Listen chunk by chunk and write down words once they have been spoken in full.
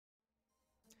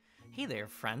Hey there,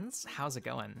 friends. How's it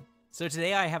going? So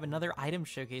today I have another item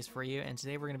showcase for you, and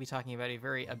today we're going to be talking about a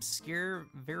very obscure,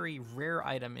 very rare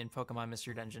item in Pokemon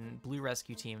Mystery Dungeon Blue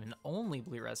Rescue Team, and only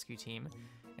Blue Rescue Team,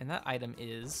 and that item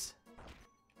is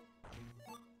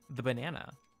the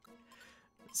banana.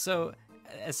 So,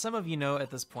 as some of you know at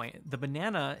this point, the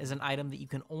banana is an item that you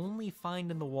can only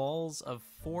find in the walls of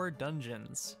 4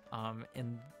 dungeons,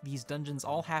 and these dungeons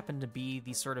all happen to be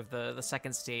the sort of the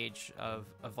second stage of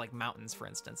like mountains, for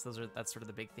instance. That's sort of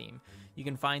the big theme. You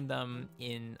can find them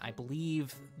in, I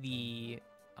believe, the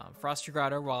Frosty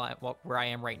Grotto, where I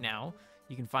am right now.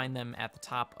 You can find them at the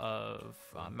top of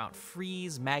Mount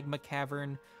Freeze, Magma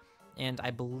Cavern, and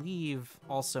I believe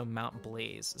also Mount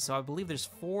Blaze. So I believe there's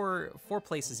four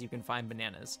places you can find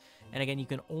bananas. And again, you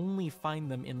can only find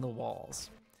them in the walls.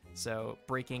 So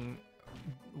breaking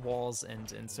walls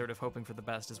and sort of hoping for the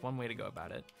best is one way to go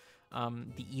about it.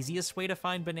 The easiest way to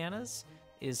find bananas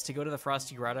is to go to the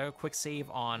Frosty Grotto, quick save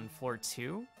on floor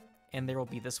 2, and there will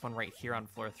be this one right here on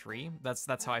floor 3.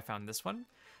 That's how I found this one.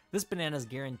 This banana is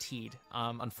guaranteed.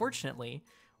 Unfortunately,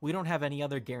 we don't have any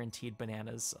other guaranteed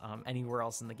bananas anywhere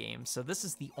else in the game, so this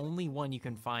is the only one you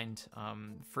can find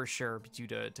for sure due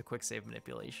to quick save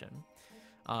manipulation.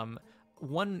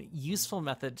 One useful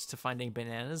method to finding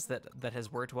bananas that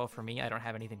has worked well for me, I don't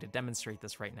have anything to demonstrate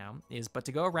this right now, is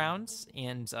to go around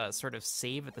and sort of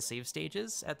save at the save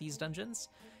stages at these dungeons,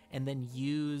 and then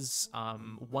use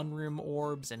one-room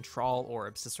orbs and trawl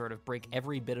orbs to sort of break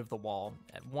every bit of the wall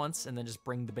at once, and then just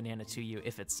bring the banana to you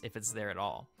if it's there at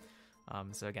all.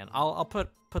 So again, I'll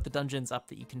put the dungeons up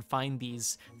that you can find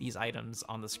these items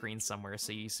on the screen somewhere,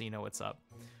 so you know what's up.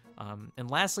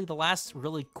 And lastly, the last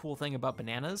really cool thing about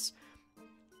bananas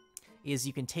is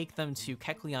you can take them to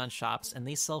Kecleon shops, and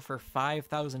they sell for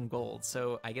 5,000 gold.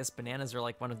 So I guess bananas are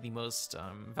like one of the most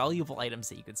valuable items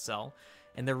that you could sell,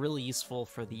 and they're really useful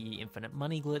for the infinite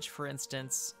money glitch, for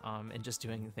instance, and just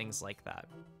doing things like that.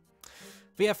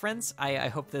 But yeah, friends, I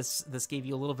hope this gave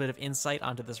you a little bit of insight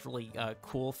onto this really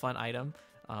cool, fun item.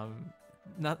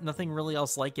 Nothing really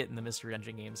else like it in the Mystery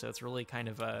Dungeon game, so it's really kind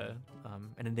of an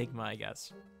enigma, I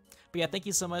guess. But yeah, thank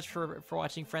you so much for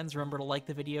watching, friends. Remember to like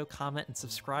the video, comment, and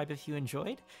subscribe if you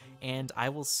enjoyed, and I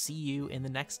will see you in the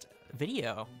next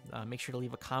video. Make sure to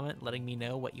leave a comment letting me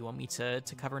know what you want me to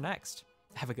cover next.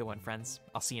 Have a good one, friends.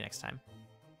 I'll see you next time.